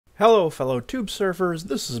Hello fellow tube surfers,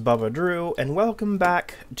 this is Bubba Drew, and welcome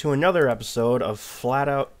back to another episode of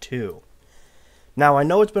Flatout 2. Now, I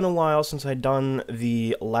know it's been a while since I've done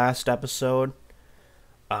the last episode.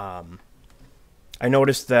 I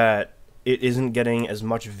noticed that it isn't getting as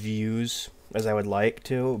much views as I would like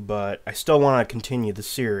to, but I still want to continue the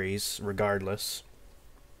series regardless.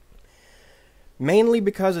 Mainly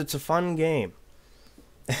because it's a fun game,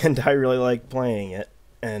 and I really like playing it.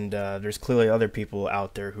 And there's clearly other people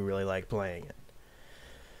out there who really like playing it.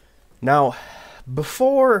 Now,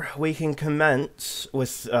 before we can commence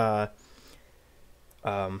with the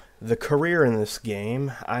career in this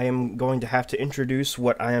game, I am going to have to introduce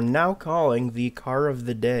what I am now calling the car of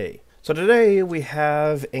the day. So today we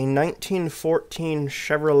have a 1914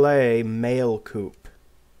 Chevrolet Mail Coupe.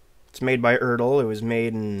 It's made by Ertl. It was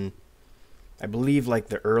made in, I believe, like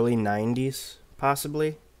the early 90s,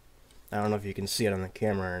 possibly. I don't know if you can see it on the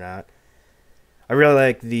camera or not. I really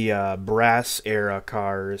like the brass era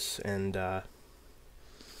cars, and kind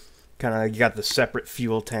of you got the separate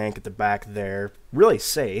fuel tank at the back there. Really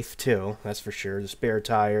safe too, that's for sure. The spare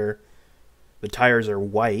tire. The tires are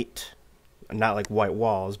white, not like white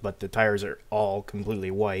walls, but the tires are all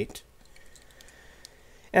completely white.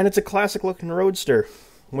 And it's a classic looking roadster.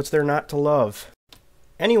 What's there not to love?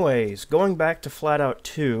 Anyways, going back to Flatout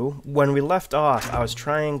 2, when we left off, I was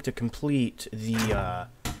trying to complete the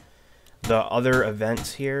other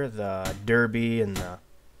events here, the derby and the...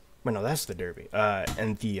 Well, no, that's the derby.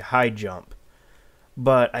 And the high jump.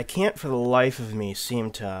 But I can't for the life of me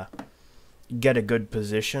seem to get a good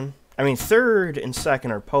position. I mean, third and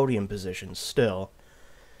second are podium positions still,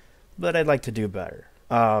 but I'd like to do better.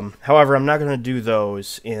 However, I'm not going to do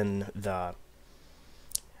those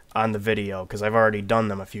on the video, because I've already done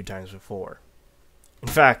them a few times before. In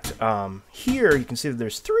fact, here you can see that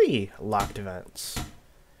there's 3 locked events.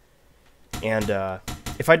 And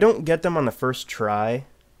if I don't get them on the first try,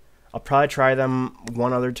 I'll probably try them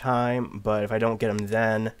one other time, but if I don't get them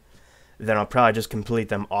then I'll probably just complete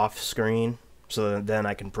them off screen, so that then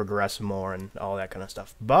I can progress more and all that kind of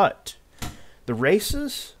stuff. But the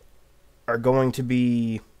races are going to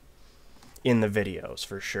be in the videos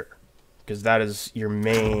for sure, because that is your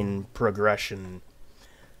main progression,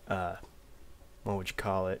 what would you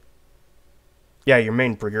call it? Yeah, your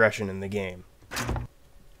main progression in the game.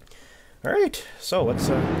 Alright, so let's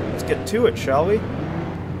get to it, shall we?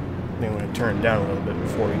 Maybe I'm going to turn it down a little bit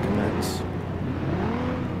before we commence.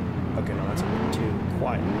 Okay, no, that's a bit too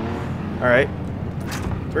quiet. Alright.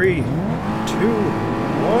 3, 2, 1,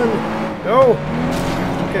 go!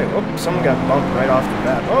 Okay, oh, someone got bumped right off the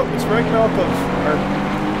bat. Oh, it's Frank Malkov, our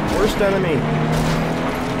worst enemy.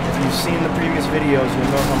 If you've seen the previous videos, you'll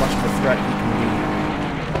know how much of a threat he can be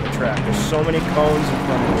on the track. There's so many cones in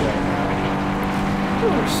front of me right now.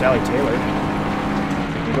 Ooh, there's Sally Taylor.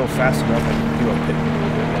 If you go fast enough, I can do a pit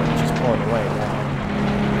maneuver, but she's pulling away now.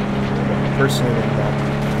 The person in that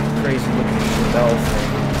crazy looking Chanel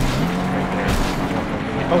thing right there.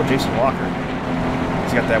 Oh, Jason Walker.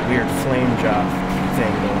 He's got that weird flame job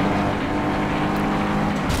thing going on.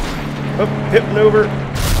 Oh, pit maneuver.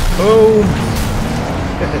 Boom!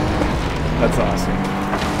 That's awesome.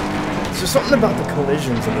 It's just something about the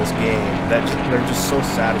collisions in this game that they're just so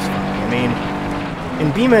satisfying. I mean,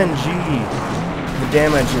 in BeamNG, the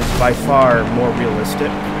damage is by far more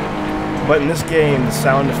realistic, but in this game, the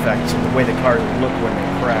sound effects and the way the cars look when they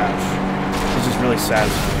crash is just really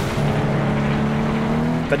satisfying.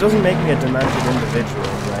 That doesn't make me a demented individual,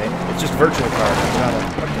 right? It's just virtual cars. Not a,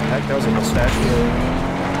 what the heck? That was a mustachio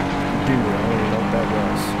dude. I don't even know what that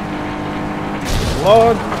was.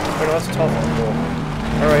 Log! Oh no, that's a telephone pole.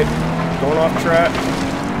 Alright, going off track.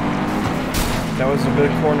 That was a bit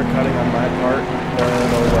of corner cutting on my part, but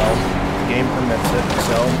oh well. The game permits it,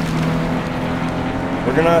 so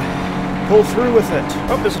we're gonna pull through with it.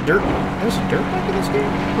 Oh, there's a dirt. There's a dirt bike in this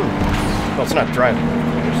game? Well, it's not driving, of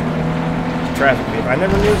course, but it's a traffic beep. I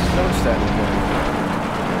never noticed that before.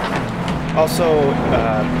 Also,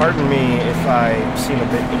 pardon me if I seem a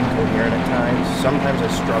bit incoherent at times. Sometimes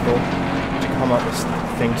I struggle to come up with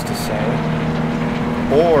things to say,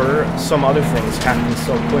 or some other things happen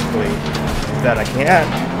so quickly that I can't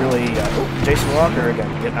really... oh, Jason Walker again,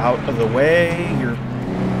 get out of the way, you're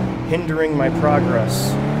hindering my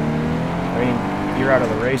progress. I mean, you're out of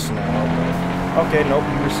the race now, but... okay, nope,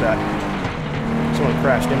 you reset. Someone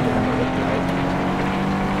crashed into him, it looked like.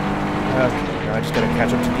 Okay, now I just gotta catch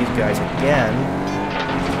up to these guys again.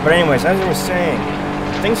 But anyways, as I was saying,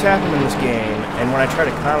 things happen in this game, and when I try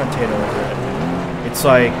to commentate over it, it's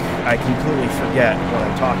like I completely forget what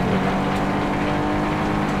I'm talking about.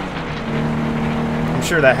 I'm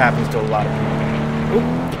sure that happens to a lot of people. Oop,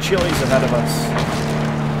 the Chili's ahead of us.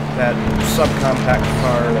 that subcompact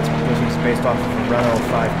car that's based off of a Renault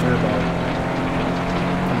 5 Turbo.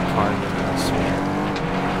 I'm carnage, I swear.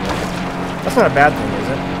 That's not a bad thing, is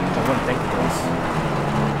it? I wouldn't think it is.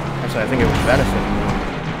 Actually, I think it would benefit me.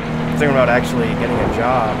 I'm thinking about actually getting a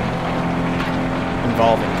job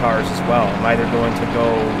involving cars as well. I'm either going to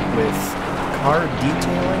go with car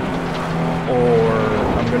detailing, or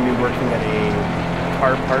I'm going to be working at a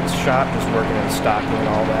car parts shop, just working in stocking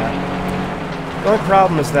and all that. The only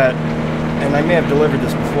problem is that, and I may have delivered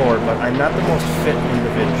this before, but I'm not the most fit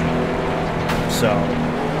individual. So,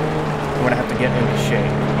 I'm going to have to get into shape.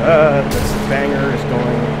 This banger is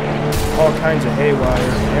going all kinds of haywire,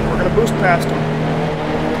 and we're going to boost past him.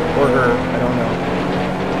 Or her, I don't know.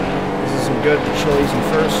 This isn't good. The Chili's in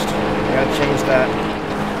first. I gotta change that.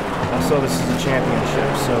 Also, this is a championship,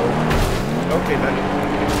 so... Okay, that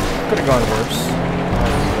could have gone worse.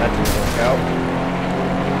 That didn't work out.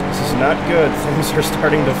 This is not good. Things are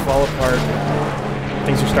starting to fall apart.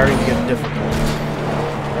 Things are starting to get difficult.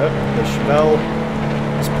 The Chevelle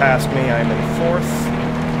has passed me. I'm in fourth.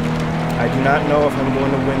 I do not know if I'm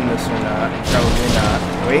going to win this or not. Probably not.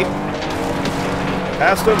 Wait.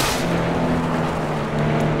 Passed him.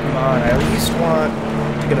 Come on, I at least want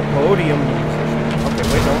to get a podium. Okay,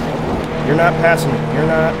 wait, no. You're not passing me. You're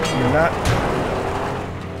not.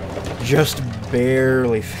 Just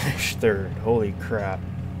barely finished third. Holy crap.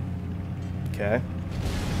 Okay.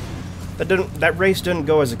 That race didn't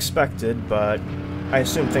go as expected, but I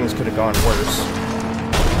assume things could have gone worse.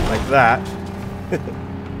 Like that.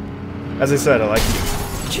 As I said, I like...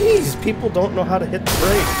 Jeez, people don't know how to hit the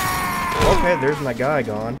brake. Okay, there's my guy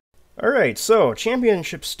gone. Alright, so,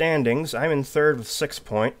 championship standings. I'm in third with 6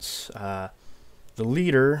 points. The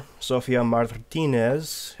leader, Sofia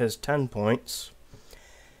Martinez, has 10 points.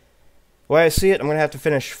 The way I see it, I'm going to have to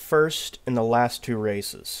finish first in the last 2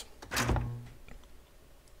 races.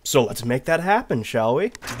 So let's make that happen, shall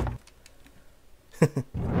we?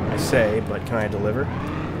 I say, but can I deliver?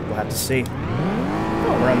 We'll have to see.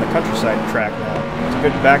 Oh, we're on the countryside track now. It's a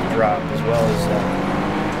good backdrop, as well as a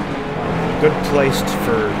good place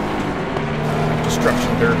for destruction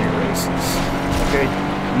derby races. Okay,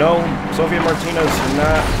 no, Sofia Martinez, you're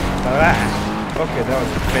not... Okay, that was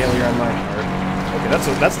a failure on my part. Okay,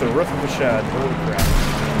 that's the roof of a shed. Holy crap.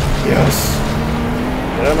 Yes!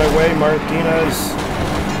 Get out of my way, Martinez.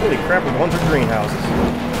 Holy crap, we're going through greenhouses.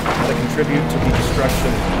 Gotta contribute to the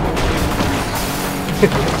destruction.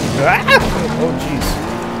 Oh, jeez.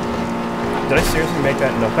 Did I seriously make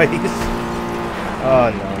that noise? Oh,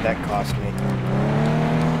 no, that cost me.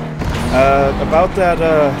 About that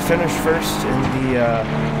finish first in the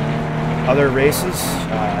other races,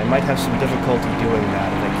 I might have some difficulty doing that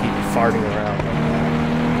if I keep farting around like that.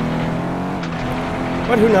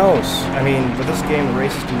 But who knows? I mean, with this game, the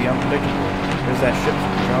races can be unpredictable. There's that ship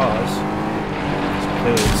from Jaws. It's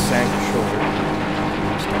clearly sank ashore.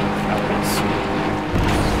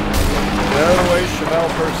 Get out of the way,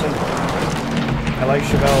 Chevelle person. I like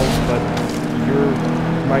Chevelles, but you're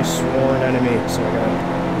my sworn enemy, so I gotta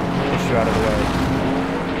push you out of the way.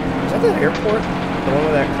 Is that the airport? The one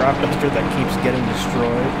with that crop duster that keeps getting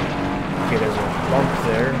destroyed? Okay, there's a bump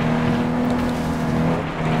there.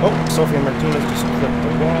 Oh, Sofia Martinez just clipped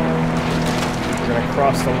the wall. We're gonna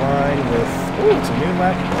cross the line with... Oh, it's a new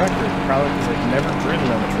lap record. Probably because I've never driven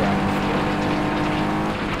on the track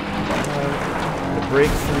before. The break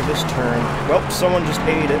through this turn. Well, someone just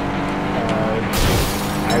ate it.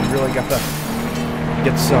 I really gotta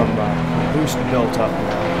get some boost built up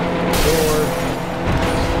now. Door.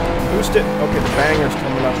 Boost it. Okay, the banger's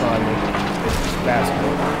coming up on me. It's fast.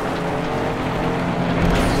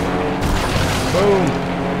 Boom.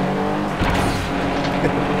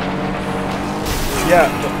 Yeah.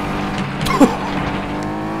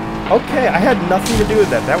 Okay, I had nothing to do with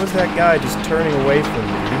that. That was that guy just turning away from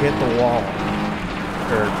me. He hit the wall.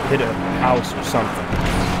 Or hit a house or something.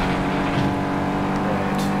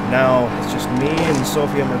 Right. Now, it's just me and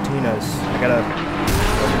Sofia Martinez. I gotta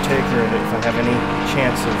overtake her if I have any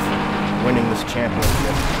chance of winning this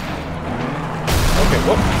championship. Okay,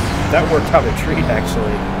 whoop. That worked out a treat,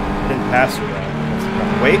 actually. I didn't pass her,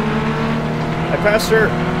 though. Wait. I passed her.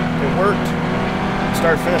 It worked. The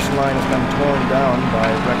start-finish line has been torn down by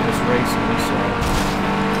reckless racing, so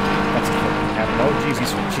that's a thing. Oh, geez,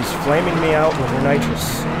 she's flaming me out with her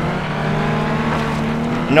nitrous.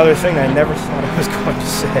 Another thing I never thought I was going to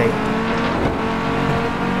say.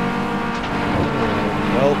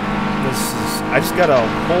 Well, I just gotta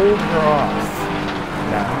hold her off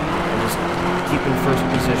now and just keep in first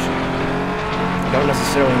position. Don't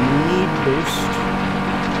necessarily need boost.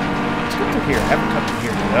 Let's go through here. I haven't come through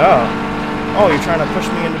here. Oh, you're trying to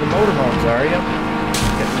push me into the motorhomes, are you?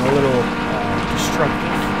 Getting a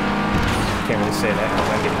say that because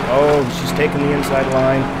I'm getting... Oh, she's taking the inside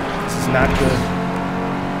line. This is not good.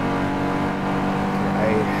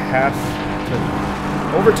 I have to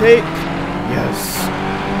overtake. Yes.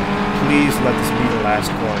 Please let this be the last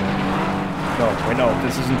corner. No, wait, no.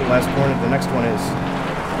 This isn't the last corner. The next one is.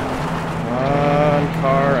 Come on,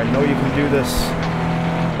 car. I know you can do this.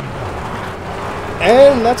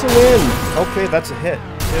 And that's a win. Okay, that's a hit,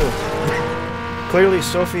 too. Clearly,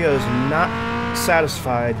 Sophia is not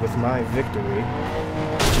satisfied with my victory.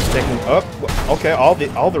 She's taking... Oh, okay, all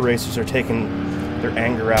the racers are taking their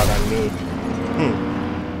anger out on me.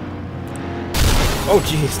 Oh,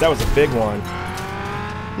 jeez, that was a big one.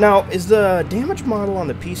 Now, is the damage model on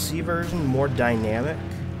the PC version more dynamic?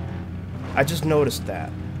 I just noticed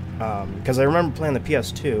that. Because I remember playing the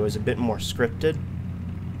PS2, it was a bit more scripted.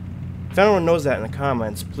 If anyone knows that in the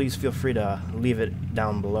comments, please feel free to leave it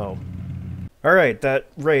down below. Alright, that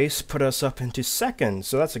race put us up into second,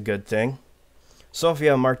 so that's a good thing.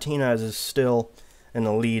 Sofia Martinez is still in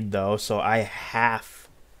the lead, though, so I have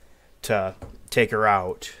to take her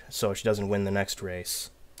out so she doesn't win the next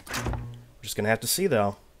race. We're just gonna have to see,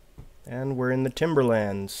 though. And we're in the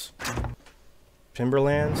Timberlands.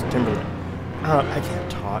 Timberlands? Timberland. I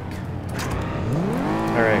can't talk.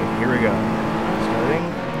 Alright, here we go. Starting.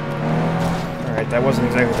 Alright, that wasn't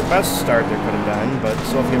exactly the best start there could have been, but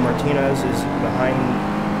Sofia Martinez is behind...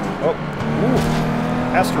 Oh, ooh,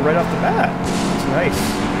 passed her right off the bat. That's nice.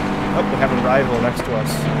 Oh, we have a rival next to us.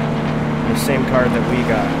 The same car that we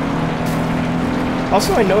got.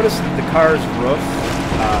 Also, I noticed that the car's roof,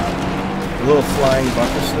 the little flying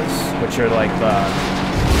buttresses, which are like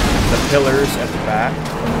the pillars at the back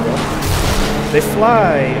of the roof, they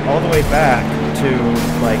fly all the way back to,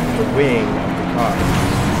 like, the wing of the car.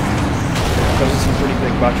 Those are some pretty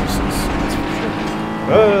big buttresses, that's for sure.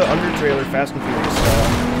 Under trailer, Fast and Furious style.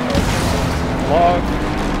 Log.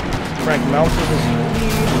 Frank Malcolm is in the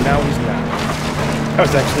lead, and now he's not. That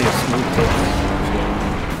was actually a smooth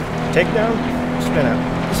takedown. Spin out.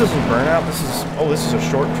 This isn't Burnout, this is... Oh, this is a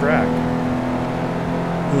short track.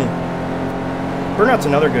 Burnout's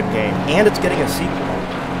another good game, and it's getting a sequel,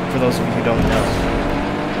 for those of you who don't know.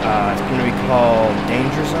 It's going to be called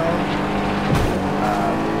Danger Zone.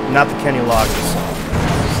 Not the Kenny Loggins song,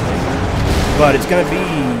 obviously. But it's going to be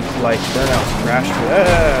like Burnout's crash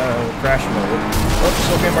mode. Oh,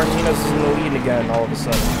 Sofia Martinez is in the lead again all of a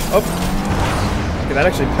sudden. Oh! Okay, that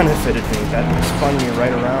actually benefited me. That spun me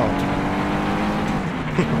right around.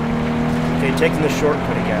 Okay, taking the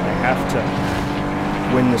shortcut again. I have to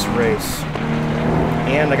win this race.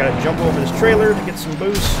 And I gotta jump over this trailer to get some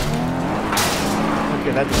boost.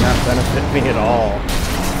 Okay, that did not benefit me at all.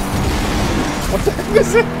 What the heck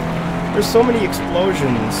is it? There's so many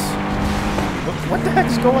explosions. What the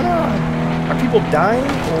heck is going on? Are people dying,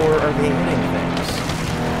 or are they hitting things?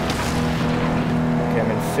 Okay,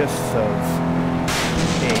 I'm in 5th of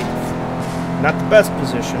 8th. Not the best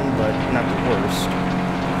position, but not the worst.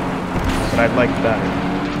 But I'd like better.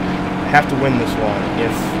 I have to win this one.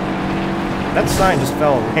 If that sign just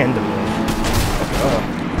fell randomly.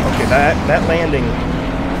 Okay, that landing,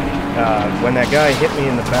 when that guy hit me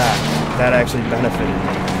in the back, that actually benefited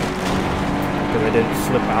me. Because I didn't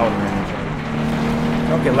flip out or anything.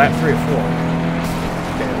 Okay, lap 3 or 4.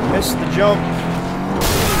 Okay, I missed the jump.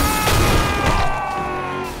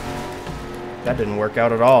 That didn't work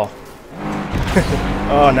out at all.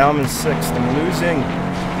 Oh, now I'm in 6th. I'm losing.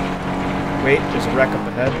 Wait, there's a wreck up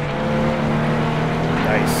ahead.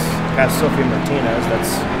 Nice. Past Sofia Martinez,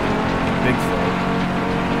 that's a big thing.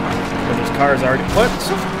 But this car is already...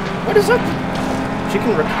 What is up? She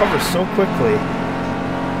can recover so quickly.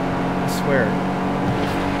 I swear.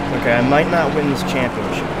 Okay, I might not win this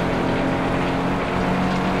championship.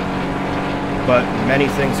 But many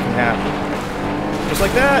things can happen. Just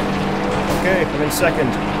like that! Okay, I'm in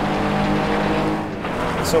 2nd.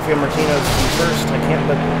 Sofia Martinez is in 1st. I can't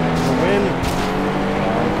let her win.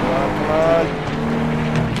 Come on.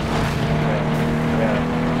 Yeah.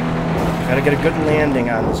 Gotta get a good landing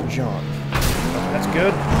on this jump. Okay, that's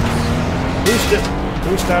good. Boost it.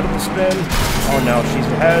 Boost out of the spin. Oh no, she's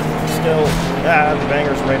ahead. Still. Ah, the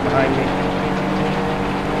banger's right behind me.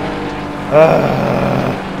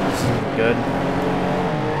 This isn't good.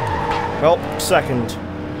 Well, 2nd.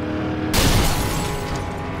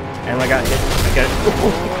 And I got hit.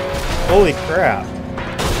 Holy crap.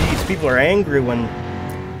 Jeez, people are angry when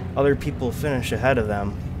other people finish ahead of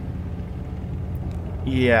them.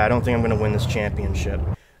 Yeah, I don't think I'm going to win this championship.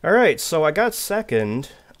 Alright, so I got 2nd.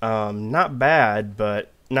 Not bad,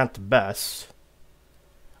 but not the best.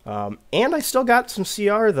 And I still got some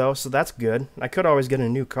CR, though, so that's good. I could always get a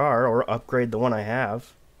new car or upgrade the one I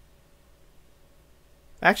have.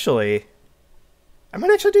 Actually, I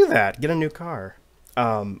might actually do that. Get a new car.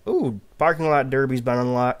 Ooh, parking lot derby's been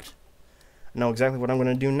unlocked. I know exactly what I'm going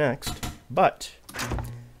to do next. But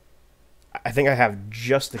I think I have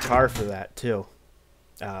just the car for that, too.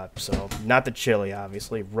 So, not the Chili,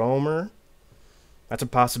 obviously. Roamer, that's a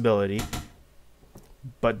possibility.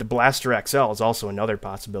 But the Blaster XL is also another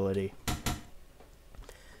possibility.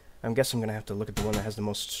 I guess I'm going to have to look at the one that has the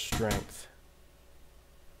most strength.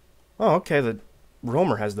 Oh, okay, the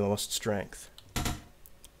Roamer has the most strength.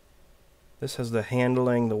 This has the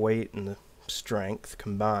handling, the weight, and the strength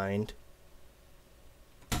combined.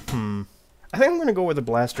 I think I'm going to go with the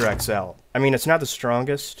Blaster XL. I mean, it's not the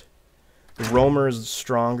strongest. The Roamer is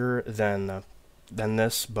stronger than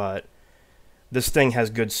this, but this thing has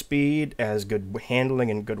good speed, has good handling,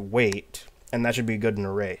 and good weight, and that should be good in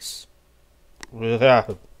a race.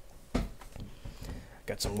 Got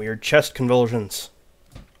some weird chest convulsions.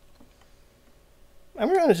 I'm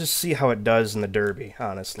going to just see how it does in the Derby,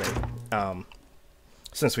 honestly,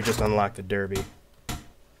 since we just unlocked the Derby.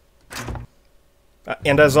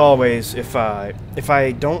 And as always, if I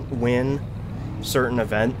don't win certain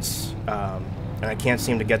events, and I can't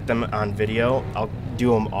seem to get them on video, I'll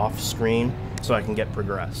do them off screen so I can get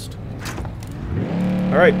progressed.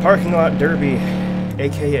 Alright, parking lot derby,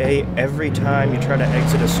 aka every time you try to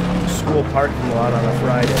exit a school parking lot on a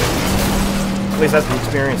Friday. At least that's the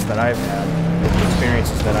experience that I've had, the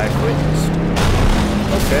experiences that I've witnessed.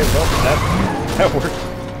 Okay, well, that worked.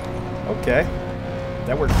 Okay.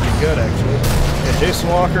 That worked pretty good, actually. Yeah, Jason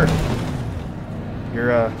Walker.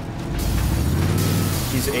 You're,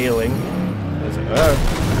 he's ailing.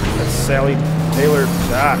 That's Sally Taylor.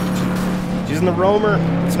 She's in the Roamer.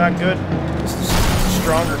 It's not good. This is a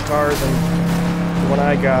stronger car than the one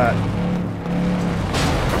I got.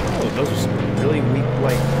 Oh, those are some really weak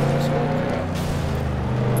lightnings.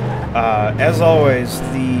 As always,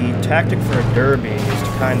 the tactic for a derby is to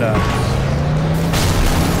kind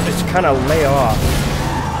of lay off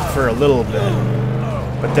for a little bit,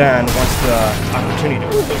 but then once the opportunity,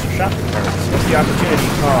 ooh, those are shopping carts. Once the opportunity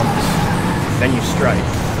comes, then you strike.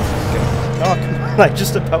 Okay. Oh, come on! I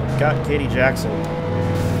just about got Katie Jackson.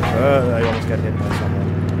 I almost got hit by someone.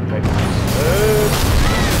 Okay.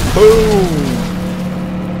 Boom!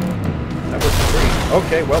 That was free.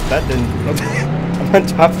 Okay, well that didn't. I'm on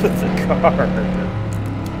top of the car.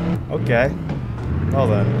 Okay. Well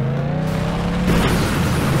then.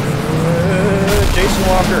 Jason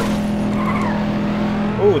Walker.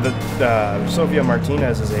 Oh, the Sofia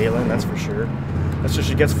Martinez is ailing, that's for sure. That's what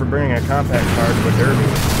she gets for bringing a compact car to a derby.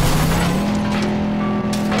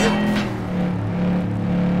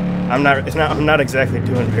 I'm not exactly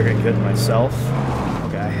doing very good myself.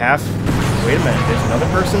 Okay, I have. Wait a minute, there's another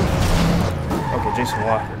person? Okay, Jason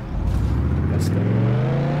Walker. That's good.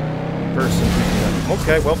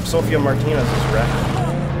 Okay, well, Sofia Martinez is wrecked.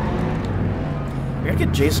 We gotta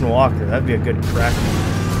get Jason Walker. That'd be a good crack.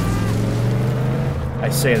 I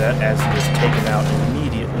say that as he is taken out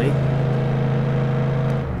immediately.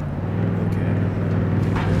 Okay.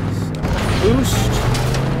 Boost.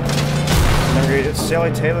 And then we're gonna get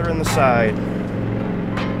Sally Taylor in the side.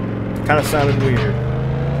 Kind of sounded weird,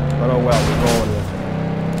 but oh well, we're rolling with it.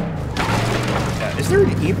 Yeah, is there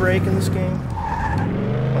an e-brake in this game?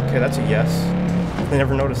 Okay, that's a yes. I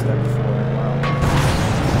never noticed that before.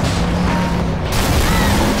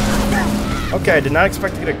 Okay, I did not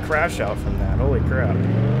expect to get a crash out from that. Holy crap.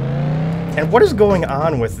 And what is going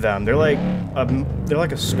on with them? They're like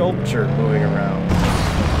a sculpture moving around.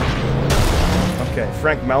 Okay,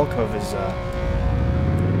 Frank Malkov is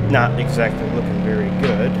not exactly looking very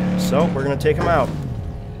good. So, we're going to take him out.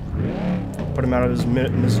 Put him out of his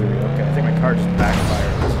misery. Okay, I think my car just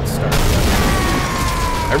backfired as it started.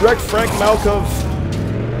 I wrecked Frank Malkov.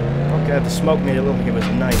 Okay, the smoke made it look like it was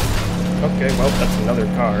nice. Okay, well, that's another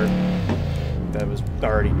car that was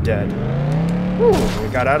already dead. Woo, we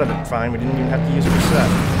got out of it fine. We didn't even have to use reset.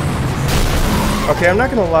 Okay, I'm not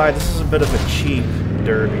gonna lie, this is a bit of a cheap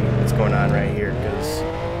derby that's going on right here, because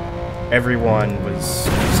everyone was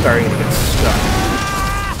starting to get stuck.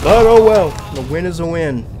 But oh well, the win is a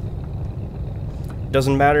win.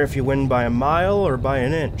 Doesn't matter if you win by a mile or by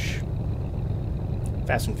an inch.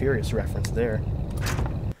 Fast and Furious reference there.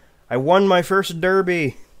 I won my first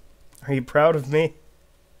derby. Are you proud of me?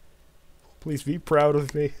 Please be proud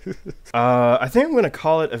of me. I think I'm going to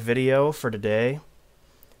call it a video for today.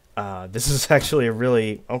 This is actually a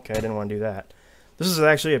really... Okay, I didn't want to do that. This is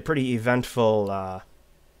actually a pretty eventful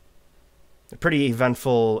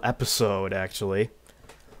episode, actually.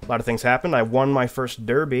 A lot of things happened. I won my first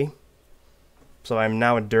derby. So I'm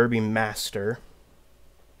now a derby master.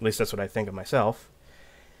 At least that's what I think of myself.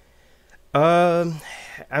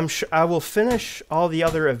 I will finish all the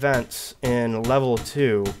other events in level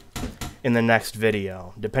 2 in the next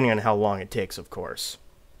video, depending on how long it takes, of course.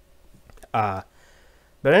 But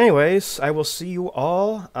anyways, I will see you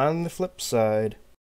all on the flip side.